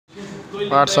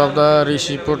Parts of the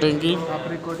reciprocating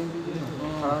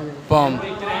pump.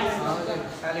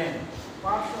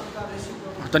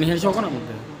 तनी head shock ना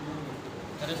बोलते हैं।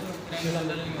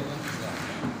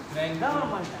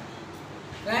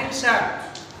 Yes, sir.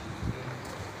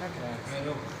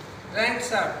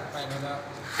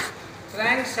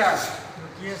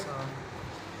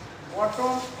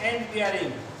 Bottom end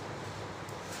bearing.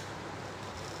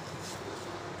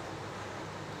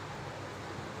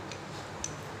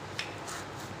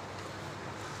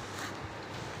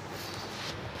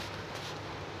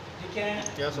 ठीक है?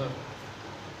 क्या sir?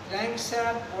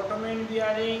 Crankshaft, bottom end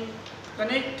bearing,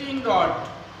 connecting rod.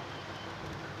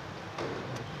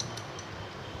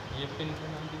 ये पिन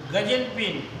गजल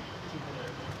पिन,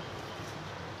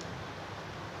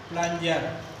 प्लंजर,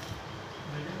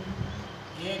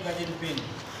 ये गजल पिन,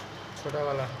 छोटा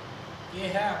वाला ये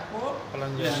है आपको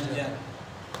प्लंजर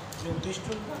जो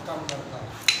पिस्टल का काम करता है।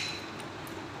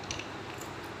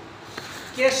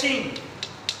 केसिंग,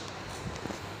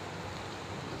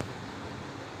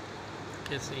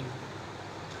 केसिंग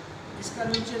इसका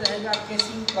नीचे रहेगा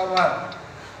casing cover.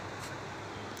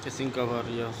 Casing cover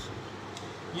yes.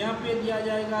 यहाँ पे दिया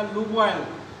जाएगा लूब ऑयल,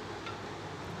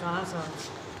 कहाँ सर?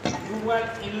 लूब ऑयल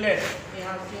इनलेट,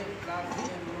 यहाँ से काट के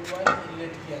लूब ऑयल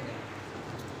इनलेट किया गया।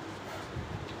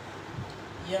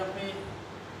 यहाँ पे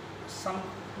सम्प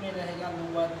में रहेगा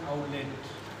लूब ऑयल आउटलेट,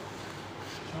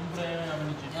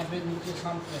 यहाँ पे नीचे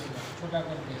सम्प रहेगा छोटा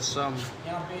करके सम।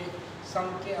 यहाँ पे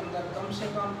सम्प के अंदर कम से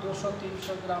कम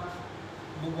 200-300 ग्राम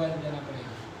लूब ऑयल देना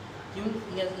पड़ेगा। क्यों?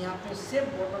 यहाँ पे सिर्फ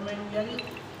बॉटम एंड बियरिंग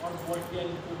और बोल्ट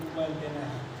बियरिंग को लूब ऑयल देना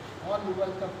है, और लूब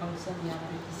ऑयल का फंक्शन यहाँ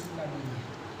पे किसी का नहीं है,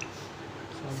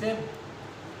 सिर्फ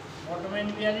बॉटम एंड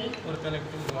बियरिंग और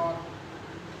कनेक्टिंग और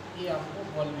ये आपको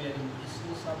बॉल बियरिंग,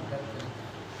 इसलिए सब डर करेंगे।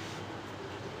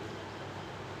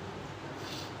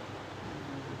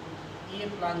 ये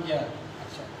प्लंजर,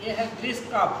 अच्छा ये है Greece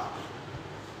cup,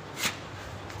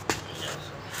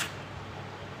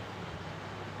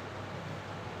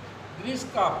 Greece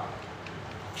cup,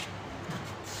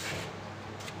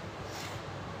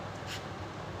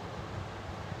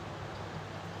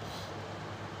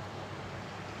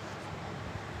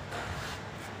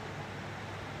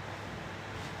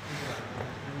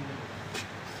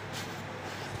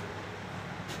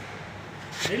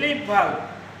 relief valve,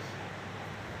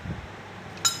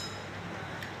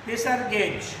 pressure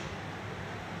gauge,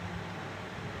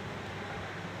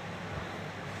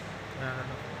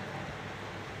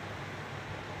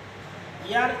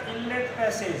 air inlet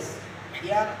passage,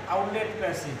 air outlet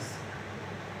passage,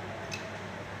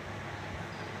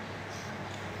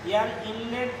 air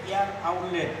inlet air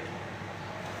outlet,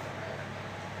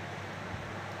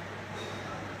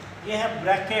 ये है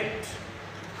ब्रैकेट,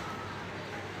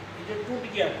 ये जो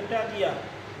टूटा दिया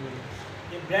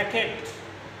ये ब्रैकेट,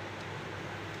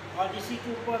 और इसी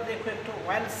के ऊपर देखो एक तो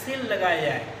ऑयल सील लगाया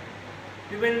जाए,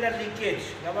 प्रिवेंट द लीकेज,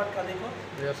 रबर का देखो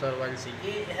यस सर ऑयल सील।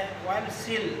 ये है oil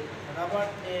seal, rubber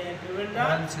prevent the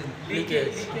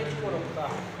leakage को रोकता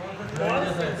है।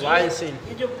 Oil seal.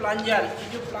 ये जो प्लंजर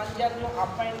जो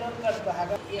अप एंड डाउन करता है,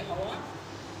 ये हवा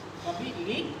कभी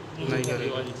लीक नहीं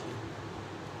करेगा।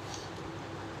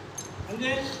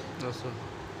 समझे? Yes sir.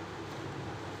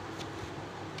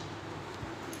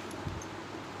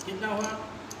 कितना हुआ?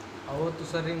 वो तो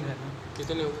सर रिंग है ना।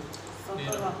 कितने हो?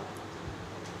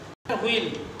 Wheel,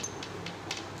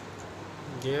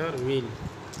 gear wheel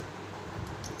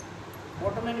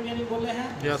bottom and bearing बोले हैं।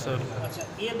 Yes sir. अच्छा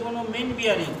ये दोनों मेन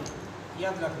बियरिंग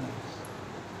याद रखना,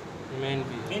 मेन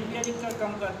मेन बियरिंग का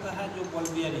काम करता है जो बॉल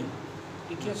बियरिंग,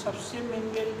 ठीक है। सबसे मेन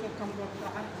बियरिंग का काम करता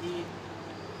है ये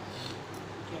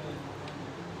क्या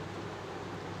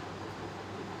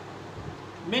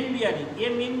मेन बियरिंग, ये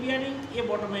मेन बियरिंग, ये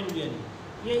बॉटम एंड बियरिंग,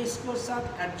 ये इसको साथ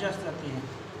एडजस्ट रहते हैं,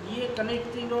 ये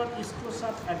कनेक्टिंग रॉड इसको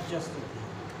साथ एडजस्ट रहते हैं,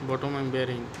 बॉटम एंड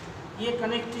बेयरिंग, ये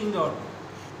कनेक्टिंग रॉड,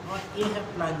 और ये है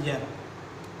plunger.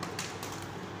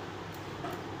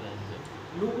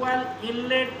 Lube oil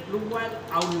inlet, lube oil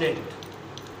outlet,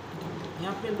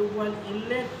 यहाँ पे लूब ऑयल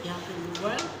इनलेट, यहाँ पे लूब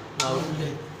ऑयल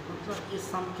आउटलेट, मतलब इस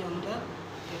सम के अंदर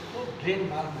एक तो ड्रेन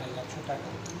वाल्व रहेगा छोटा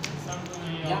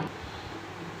का,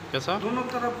 कैसा? दोनों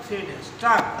तरफ थ्रेड है,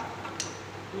 स्टार्ट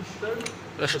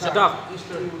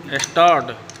स्टार्ट।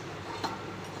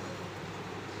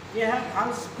 ये है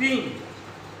वाल्व स्प्रिंग,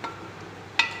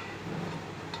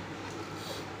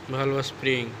 वाल्व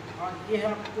स्प्रिंग, और ये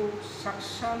है आपको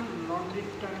suction non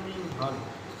returning valve,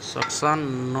 suction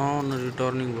non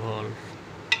returning valve,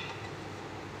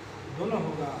 दोनों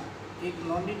होगा, एक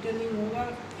नॉन रिटर्निंग होगा,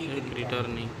 एक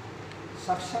returning.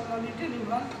 Suction non returning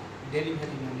valve,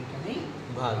 delivery non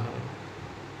returning valve.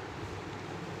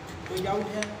 कोई डाउट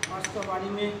है पार्ट्स का बारे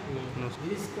में?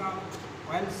 ग्रीस का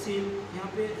ऑयल सील, यहाँ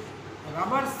पे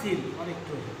रबर सील और एक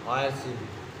तो है ऑयल सील।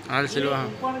 ऑयल सील ये वहाँ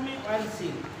ऊपर में ऑयल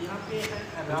सील, यहाँ पे है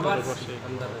रबर सील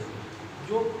अंदर है।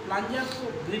 जो प्लांजर को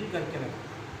ग्रिप करके रखता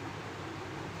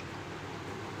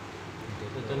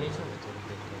देखो तो नहीं सर।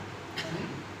 है।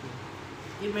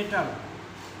 ये मेटल,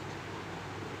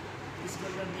 इसके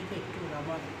अंदर देखो एक तो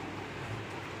रबर,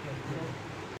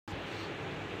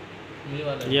 ये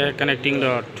वाला ये है कनेक्टिंग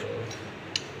डॉट,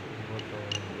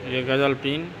 ये गजल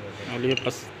पिन और ये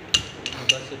बस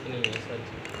इतनी है सर।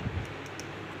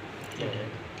 क्या है?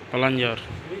 Plunger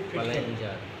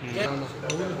plunger.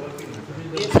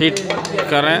 फिट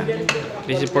करें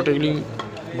रिसिप्रोकेटिंग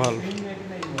वाल्व।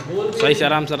 सही से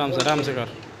आराम से कर।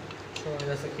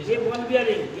 ये बॉल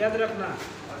बियरिंग याद रखना,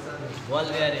 बॉल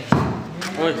बेयरिंग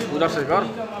ओए उधर से कर।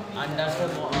 अंडर से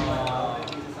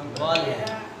बॉल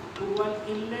है। ट्यूबवेल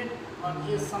इनलेट और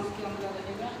ये सम्प के अंदर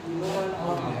रहेगा लोअर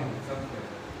आउटलेट,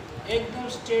 एकदम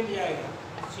स्ट्रेट जाएगा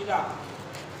सीधा,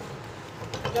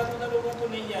 इधर उधर होगा तो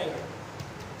नहीं जाएगा।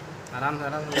 आराम से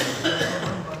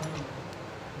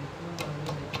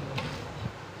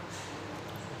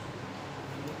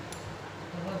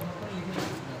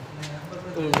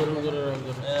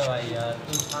ए भाई यार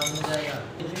तू सामने जाएगा।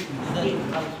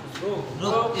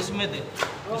 रुक इसमें दे,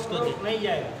 इसको दे। नहीं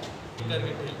जाएगा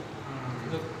करके ठेल।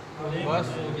 बस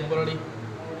बड़ी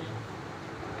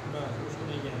बस, उसको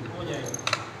नहीं जाएगा, हो जाएगा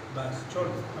बस, छोड़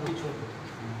दो, अभी छोड़ दो।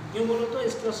 क्यों बोलो तो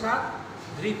इसके साथ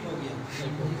ग्रिप हो गया।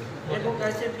 देखो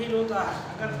कैसे फील होता है,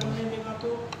 अगर तुमने देखा तो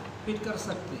फिट कर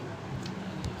सकते।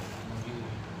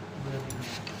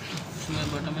 उसमें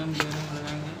बटन में बेयरिंग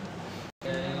लगाएंगे,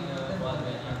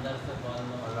 अंदर से बॉल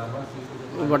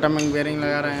वो बटन में बेयरिंग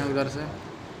लगा रहे हैं उधर से।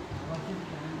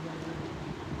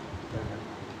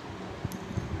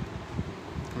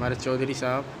 हमारे चौधरी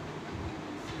साहब,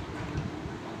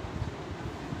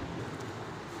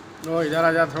 ओ इधर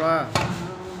आ जा थोड़ा,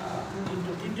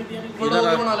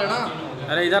 इधर बना लेना।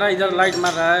 अरे इधर लाइट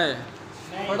मार रहा है।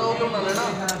 बड़ा होकर बना लेना।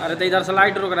 अरे तो इधर से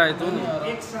लाइट रोक रहा है तू।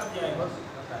 एक साथ जाएगा,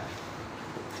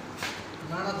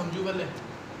 ना समझू पहले।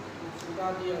 सुधा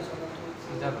दिया सब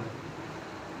तो इधर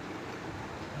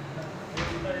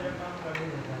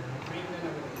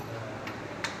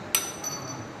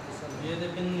ये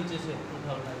देखिए नीचे से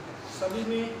उठा उठा। सभी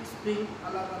में स्प्रिंग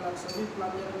अलग अलग, सभी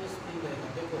प्लांजर में स्प्रिंग रहेगा।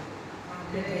 देखो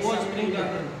वो स्प्रिंग है।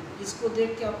 इसको देख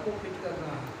के आपको फिट करना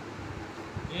है।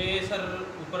 ये सर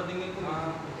ऊपर देंगे को हाँ,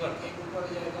 ऊपर। एक ऊपर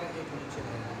जाएगा, एक नीचे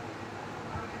रहेगा।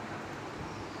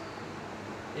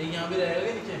 एक यहाँ भी रहेगा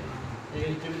क्या नीचे? एक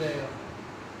नीचे भी रहेगा।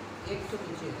 एक तो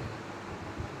नीचे है,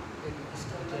 एक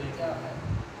इसका अंदर क्या है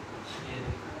ये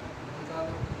बता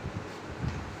दो।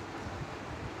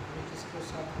 एक इसको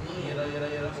साथ नहीं है, ये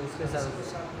रहा उसके साथ। इसको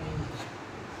साथ नहीं है।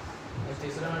 और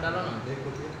तीसरा में डालो ना।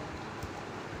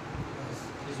 बस,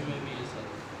 इसमें भी ये सर।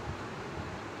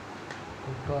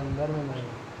 तो अंदर में नहीं,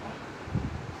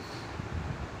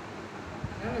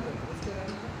 रहने दो, उसके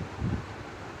रहने दो।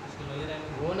 इसको लगे रहेंगे।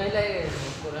 वो नहीं लगेगा,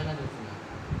 उसको रहना दो उसमें।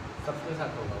 सबके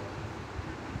साथ होगा वो,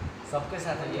 सबके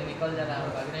साथ है। ये निकल जा रहा है,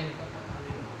 आगे नहीं निकल रहा।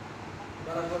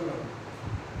 बराबर लो,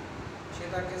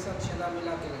 छेदा के साथ छेदा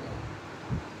मिला के लगाओ।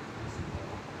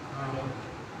 हाँ,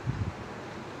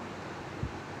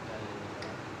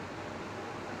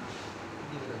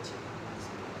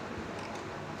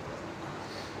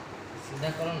 सीधा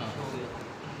करो ना।